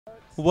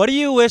What do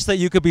you wish that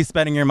you could be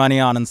spending your money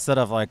on instead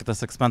of like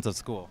this expensive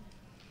school?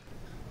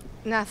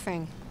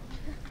 Nothing.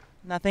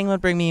 Nothing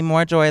would bring me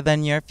more joy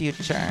than your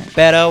future.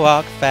 Better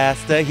walk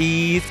faster,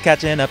 he's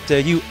catching up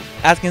to you.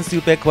 Asking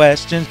stupid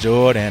questions,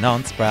 Jordan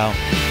on Sproul.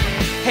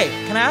 Hey,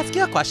 can I ask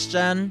you a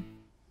question?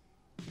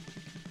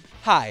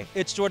 Hi,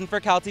 it's Jordan for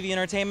CalTV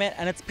Entertainment,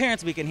 and it's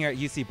Parents Weekend here at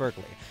UC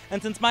Berkeley.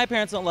 And since my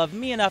parents don't love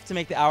me enough to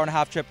make the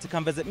hour-and-a-half trip to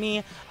come visit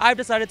me, I've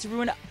decided to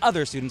ruin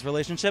other students'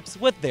 relationships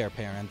with their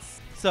parents.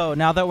 So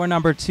now that we're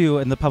number 2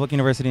 in the public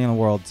university in the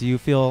world, do you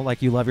feel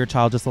like you love your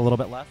child just a little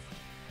bit less?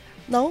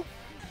 No.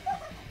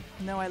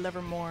 No, I love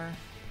her more.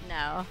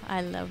 No,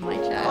 I love my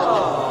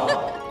child.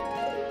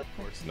 Of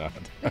course not.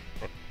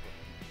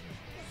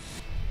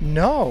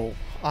 No.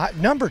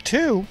 Number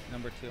 2.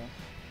 Number 2.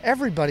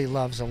 Everybody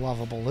loves a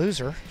lovable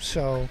loser,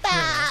 so number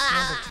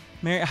 2.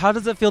 Mary, how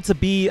does it feel to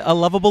be a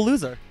lovable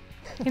loser?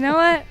 You know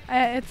what?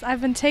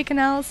 I've been taking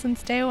L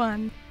since day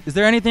one. Is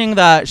there anything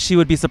that she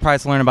would be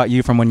surprised to learn about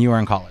you from when you were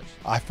in college?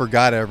 I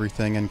forgot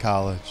everything in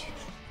college.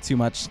 Too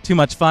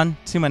much fun,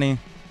 too many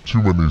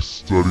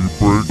study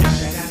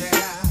breaks.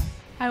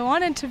 I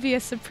wanted to be a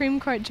Supreme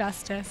Court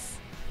justice.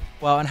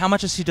 Well, and how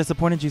much has she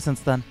disappointed you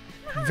since then?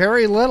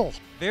 Very little.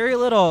 Very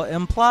little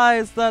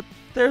implies that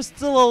there's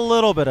still a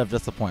little bit of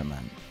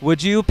disappointment.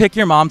 Would you pick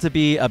your mom to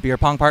be a beer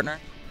pong partner?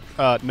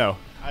 No.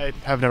 I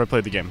have never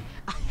played the game.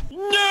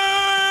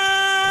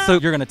 So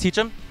you're going to teach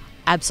him?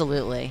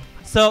 Absolutely.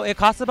 So it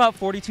costs about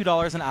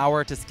 $42 an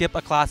hour to skip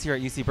a class here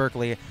at UC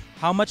Berkeley.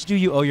 How much do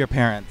you owe your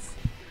parents?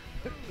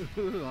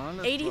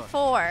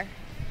 84.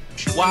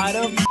 Why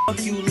the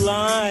fuck you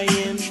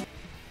lying?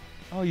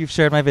 Oh, you've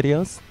shared my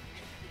videos?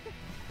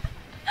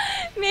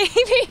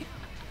 Maybe.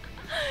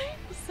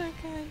 So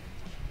good.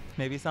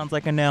 Maybe sounds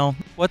like a no.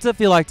 What's it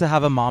feel like to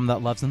have a mom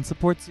that loves and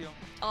supports you?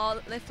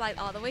 They fly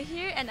all the way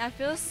here, and I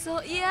feel so,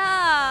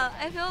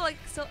 I feel like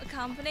so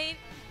accompanied.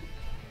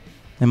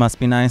 It must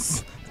be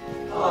nice.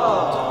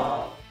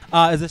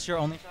 Is this your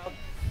only child?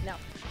 No.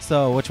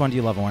 So which one do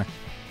you love more?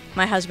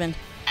 My husband.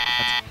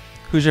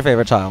 Who's your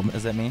favorite child?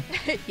 Is it me?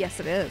 Yes,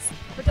 it is.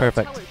 But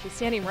Perfect. don't tell her. She's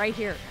standing right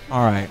here.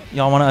 All right.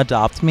 Y'all want to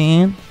adopt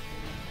me?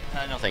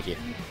 No, thank you.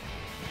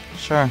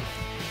 Sure.